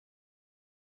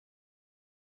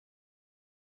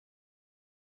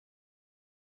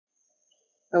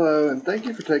Hello, and thank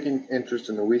you for taking interest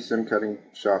in the WE-CIM Cutting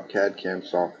Shop CAD/CAM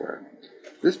software.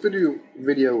 This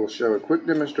video will show a quick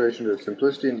demonstration of the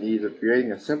simplicity and ease of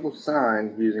creating a simple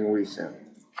sign using WE-CIM.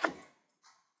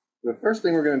 The first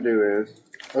thing we're going to do is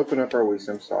open up our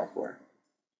WE-CIM software.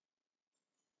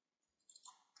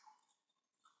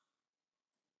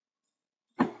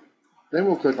 Then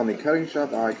we'll click on the Cutting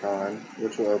Shop icon,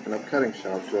 which will open up Cutting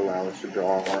Shop to allow us to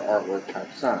draw our artwork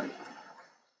type sign.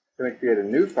 We're going to create a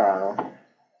new file.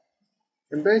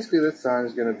 And basically this sign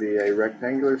is going to be a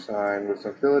rectangular sign with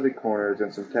some filleted corners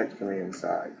and some text on the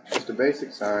inside. Just a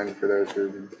basic sign for those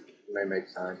who may make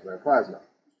signs in their plasma.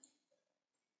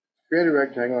 To create a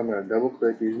rectangle, I'm going to double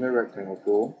click using the rectangle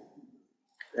tool.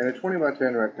 And a 20 by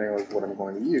 10 rectangle is what I'm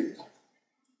going to use.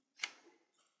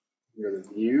 I'm going to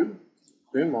view,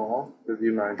 zoom all to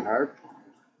view my entire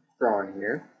drawing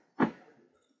here.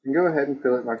 And go ahead and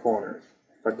fillet my corners.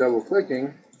 By double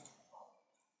clicking,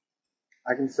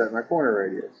 I can set my corner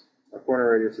radius. My corner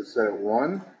radius is set at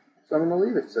 1, so I'm going to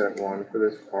leave it set at 1 for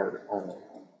this part only.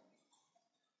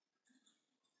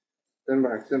 Then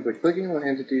by simply clicking on the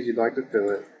entities you'd like to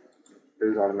fillet, it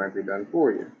is automatically done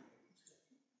for you.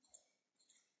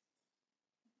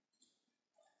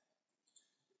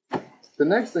 The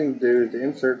next thing to do is to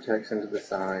insert text into the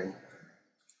sign.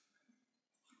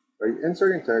 By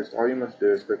inserting text, all you must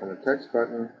do is click on the text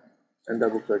button and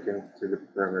double click into the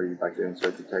perimeter you'd like to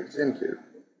insert the text into.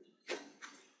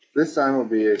 This sign will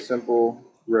be a simple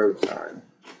road sign.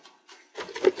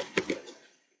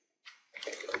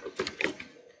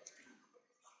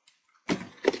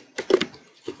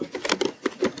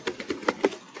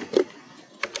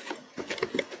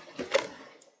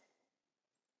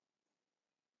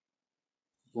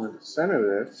 I'm going to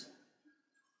center this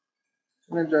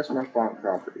and adjust my font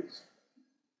properties.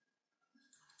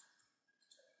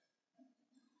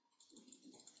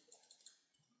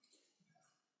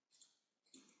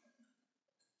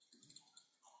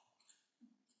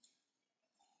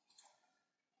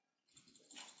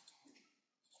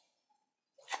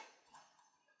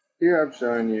 Here I've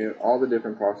shown you all the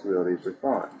different possibilities for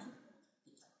font.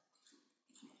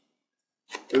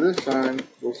 For this sign,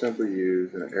 we'll simply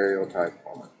use an Arial type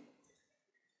font.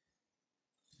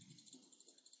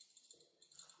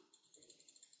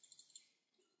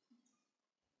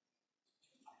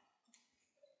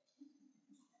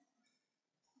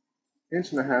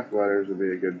 Inch-and-a-half letters would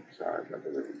be a good size, I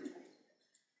believe.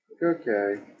 Click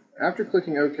OK. After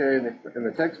clicking OK in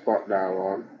the text box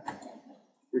dialog,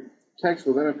 your text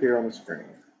will then appear on the screen.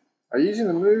 By using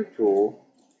the Move tool,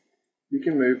 you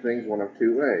can move things one of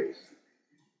two ways.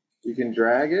 You can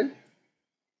drag it,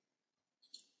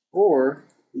 or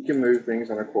you can move things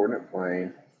on a coordinate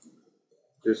plane,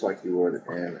 just like you would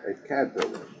in a CAD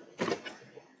program.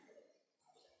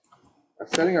 By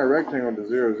setting our rectangle to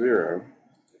 0, 0,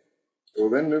 we'll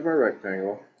then move our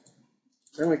rectangle,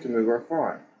 then we can move our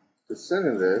font. To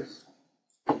center this,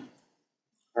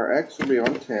 our X will be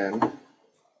on 10,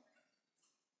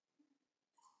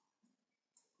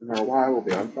 and our Y will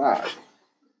be on 5.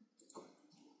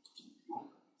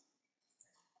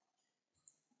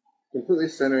 Completely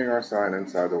centering our sign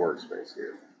inside the workspace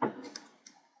here.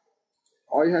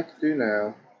 All you have to do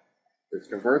now is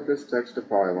convert this text to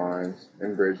polylines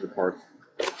and bridge the parts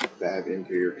that have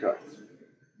interior cuts.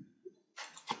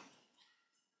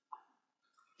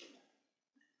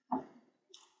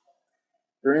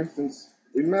 For instance,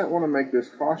 we might want to make this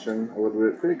caution a little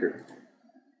bit bigger.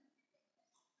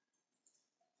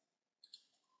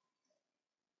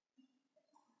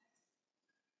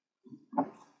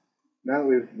 Now that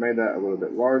we've made that a little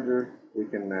bit larger, we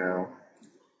can now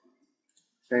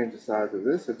change the size of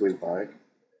this if we'd like,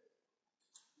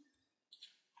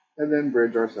 and then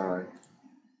bridge our sign.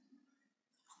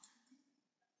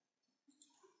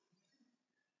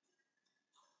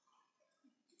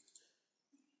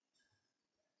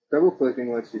 Double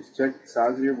clicking lets you check the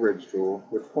size of your bridge tool,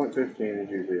 which 0.15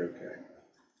 is usually okay.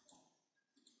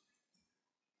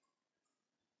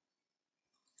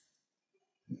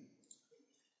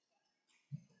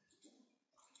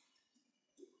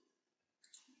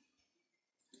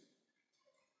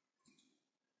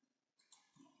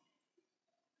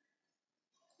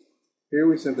 Here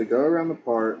we simply go around the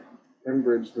part and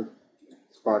bridge the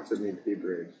spots that need to be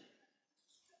bridged.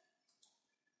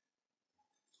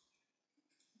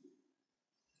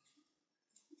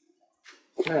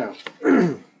 Now,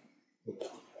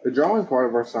 the drawing part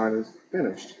of our sign is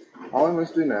finished. All I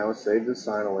must do now is save this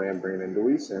sign away and bring it into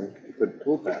WE-CIM to put the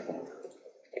toolpath on.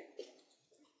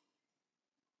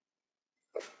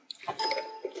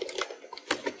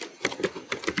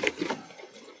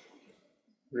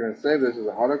 We're going to save this as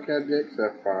an AutoCAD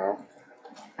DXF file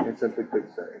and simply click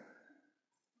Save.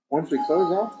 Once we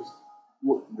close off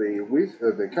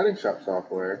the cutting shop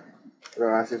software, it'll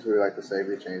ask us if we would like to save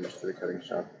the changes to the cutting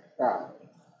shop file.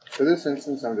 For this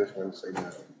instance, I'm just going to say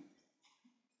no.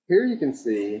 Here you can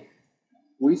see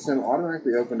WE-CIM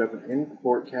automatically opened up an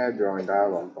import CAD drawing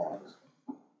dialog box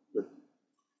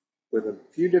with a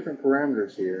few different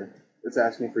parameters here. It's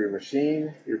asking for your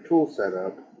machine, your tool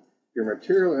setup, your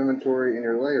material inventory, and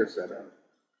your layer setup.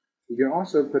 You can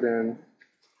also put in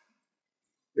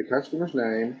the customer's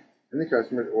name and the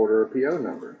customer's order or PO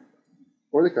number,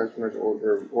 or the customer's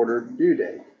order due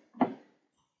date.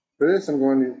 For this, I'm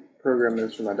going to program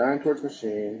this from my Dynatorch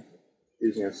machine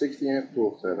using a 60 amp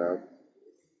tool setup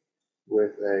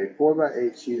with a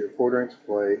 4x8 sheet or quarter-inch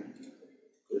plate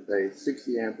with a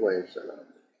 60 amp layer setup.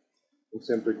 And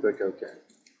simply click OK.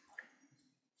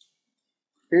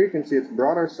 Here you can see it's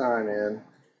brought our sign in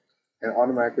and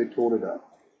automatically tooled it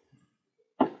up.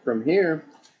 From here,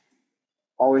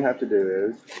 all we have to do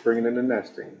is bring it into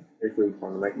nesting if we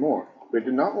want to make more. If we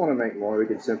do not want to make more, we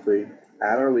can simply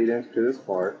add our lead-ins to this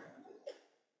part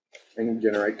and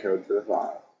generate code for the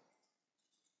file.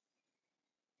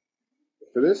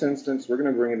 For this instance, we're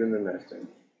going to bring it into nesting.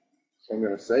 So I'm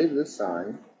going to save this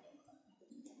sign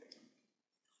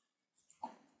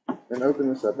and open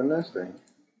this up in nesting,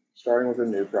 starting with a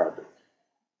new project.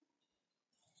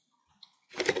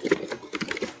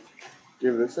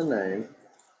 Give this a name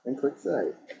and click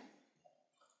Save.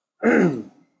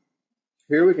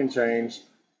 Here we can change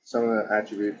some of the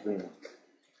attributes and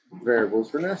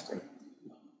variables for nesting.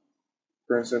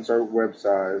 For instance, our web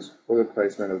size or the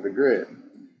placement of the grid.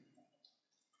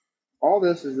 All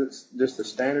this is just the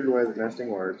standard way that nesting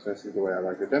works. This is the way I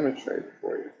like to demonstrate it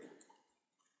for you.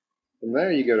 From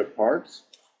there, you go to Parts.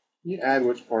 You add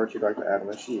which parts you'd like to add on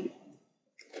the sheet.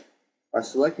 By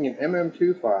selecting an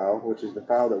MM2 file, which is the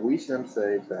file that WE-CIM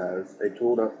saves as a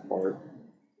tooled up part,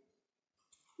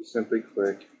 you simply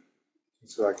click and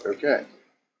select OK.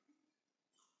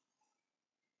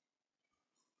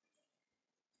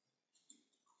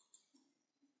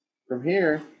 From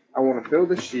here, I want to fill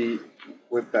the sheet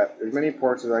with as many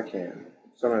parts as I can.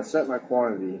 So I'm going to set my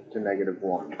quantity to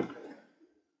 -1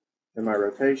 and my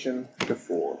rotation to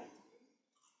 4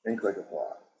 and click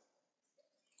Apply.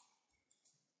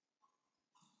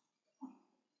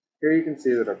 Here you can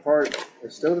see that our part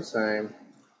is still the same,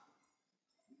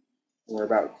 and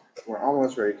we're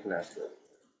almost ready to nest it.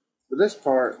 For this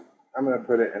part, I'm going to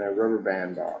put it in a rubber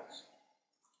band box,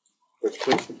 which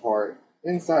puts the part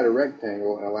inside a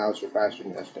rectangle and allows for faster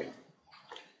nesting.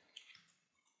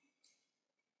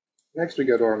 Next, we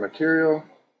go to our material,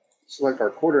 select our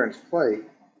quarter-inch plate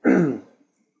in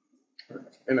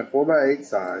a 4x8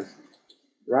 size,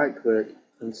 right-click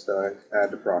and select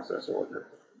Add to Process Order.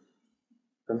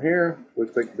 From here, we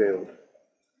click Build.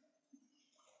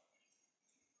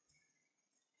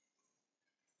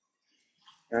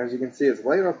 As you can see, it's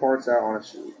laid our parts out on a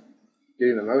sheet,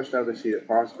 getting the most out of the sheet it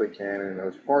possibly can and the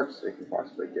most parts it can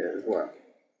possibly get as well.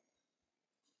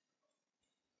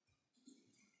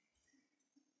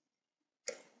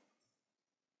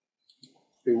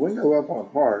 If we window up on a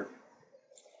part,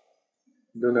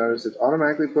 you'll notice it's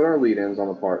automatically put our lead-ins on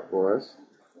the part for us,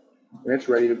 and it's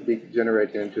ready to be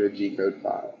generated into a G-code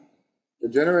file. To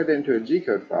generate it into a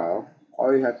G-code file,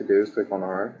 all you have to do is click on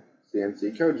our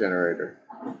CNC code generator.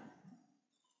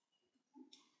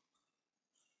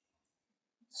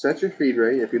 Set your feed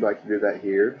rate if you'd like to do that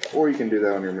here, or you can do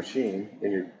that on your machine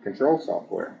in your control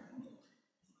software.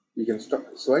 You can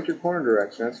select your pointer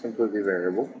direction, that's completely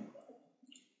variable.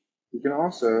 You can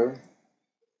also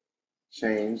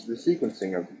change the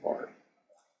sequencing of the part.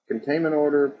 Containment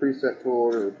order, preset tool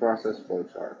order, or process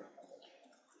flowchart.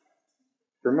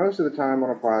 For most of the time on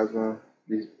a plasma,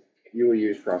 you will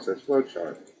use process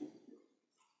flowchart.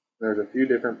 There's a few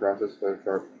different process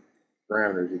flowchart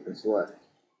parameters you can select.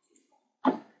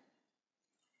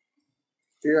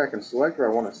 Here I can select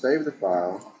where I want to save the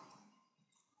file.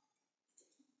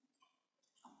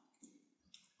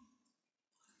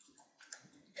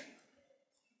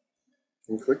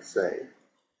 And click Save.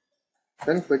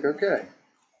 Then click OK.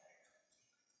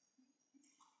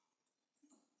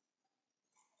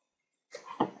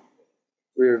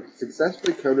 We have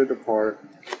successfully coded a part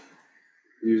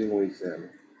using WE-CIM.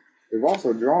 We've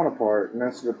also drawn a part,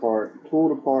 nested a part,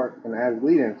 tooled a part, and added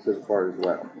lead-ins to the part as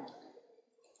well.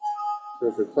 So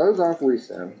if we close off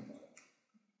WE-CIM,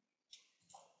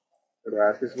 it'll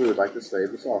ask us if we would like to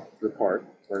save the part.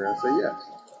 We're going to say yes.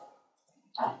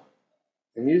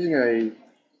 And using a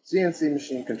CNC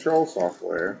machine control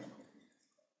software,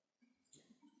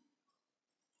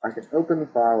 I can open the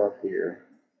file up here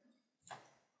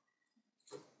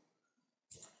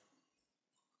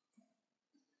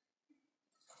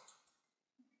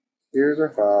Here's our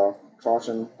file,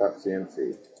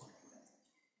 caution.cmc.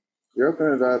 You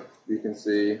open it up, you can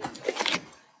see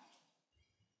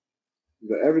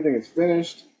that everything is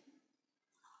finished,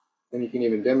 and you can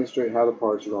even demonstrate how the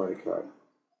parts are going to cut.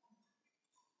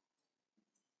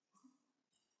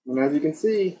 And as you can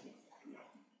see,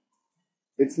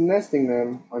 it's nesting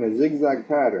them on a zigzag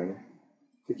pattern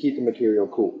to keep the material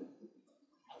cool.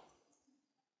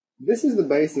 This is the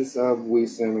basis of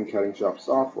WE-CIM and cutting shop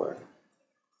software.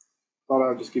 Thought I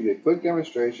would just give you a quick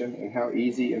demonstration on how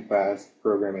easy and fast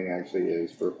programming actually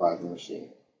is for a plasma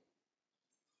machine.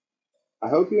 I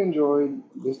hope you enjoyed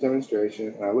this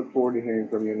demonstration, and I look forward to hearing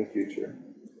from you in the future.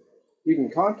 You can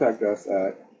contact us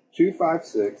at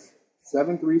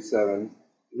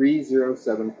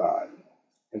 256-737-3075.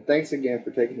 And thanks again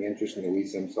for taking interest in the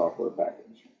WE-CIM software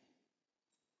package.